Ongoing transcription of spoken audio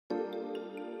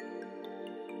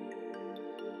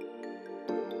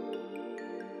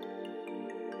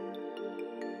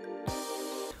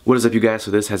What is up, you guys?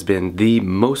 So this has been the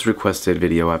most requested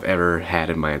video I've ever had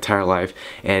in my entire life,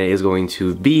 and it is going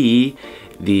to be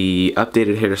the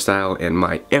updated hairstyle and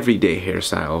my everyday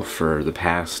hairstyle for the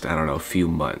past, I don't know, few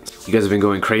months. You guys have been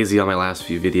going crazy on my last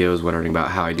few videos wondering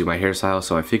about how I do my hairstyle,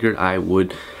 so I figured I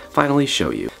would finally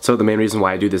show you. So the main reason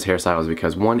why I do this hairstyle is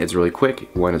because one, it's really quick,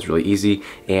 one, it's really easy,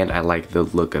 and I like the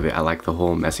look of it. I like the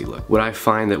whole messy look. What I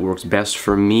find that works best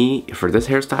for me for this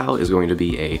hairstyle is going to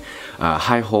be a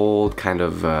high hold, kind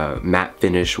of matte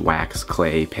finish, wax,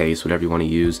 clay, paste, whatever you want to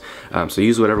use. So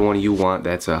use whatever one you want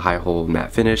that's a high hold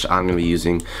matte finish. I'm going to be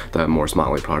using the more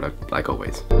Smalley product like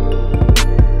always.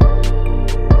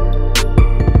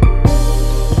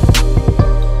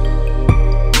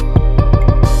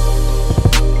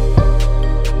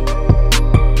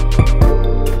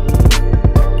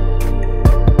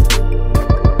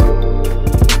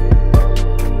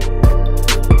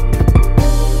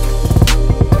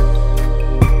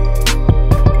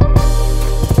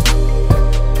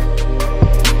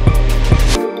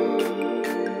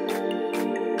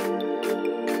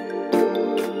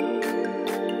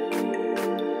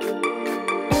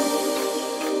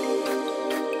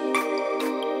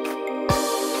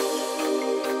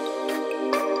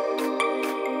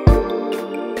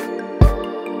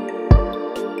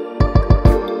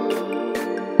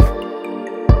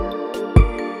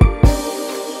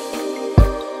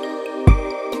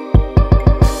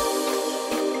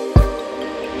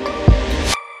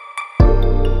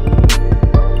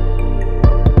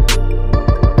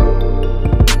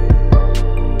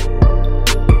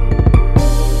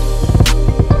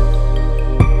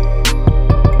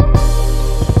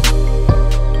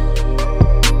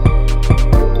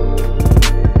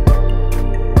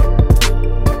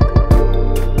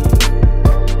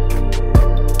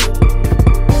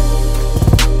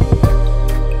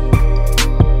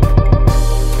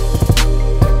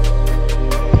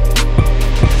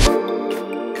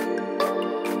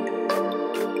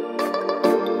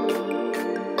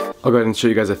 I'll go ahead and show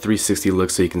you guys a 360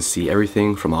 look so you can see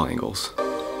everything from all angles.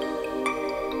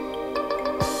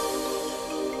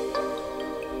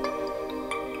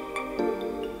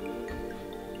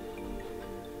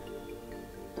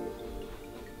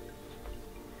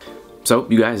 So,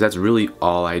 you guys, that's really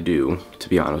all I do, to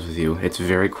be honest with you. It's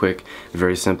very quick,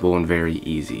 very simple, and very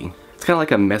easy. It's kind of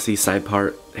like a messy side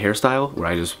part hairstyle, where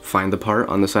I just find the part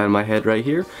on the side of my head right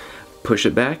here, push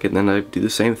it back, and then I do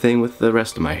the same thing with the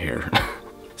rest of my hair.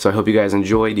 So I hope you guys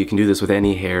enjoyed. You can do this with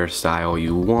any hairstyle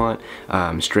you want.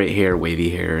 Straight hair,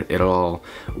 wavy hair, it'll all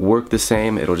work the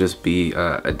same. It'll just be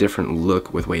a different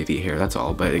look with wavy hair, that's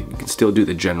all. But you can still do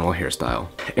the general hairstyle.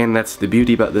 And that's the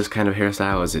beauty about this kind of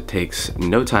hairstyle, is it takes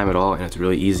no time at all and it's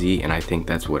really easy. And I think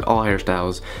that's what all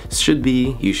hairstyles should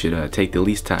be. You should take the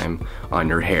least time on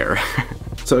your hair.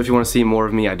 So if you want to see more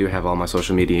of me, I do have all my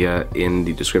social media in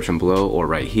the description below or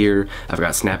right here. I've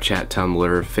got Snapchat,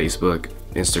 Tumblr, Facebook,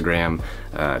 Instagram,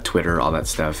 Twitter, all that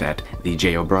stuff at the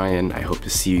J O'Brien. I hope to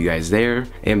see you guys there,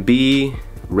 and be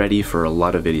ready for a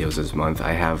lot of videos this month.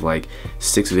 I have like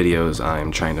 6 videos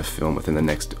I'm trying to film within the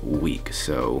next week,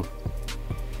 so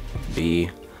be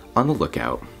on the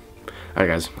lookout. Alright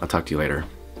guys, I'll talk to you later.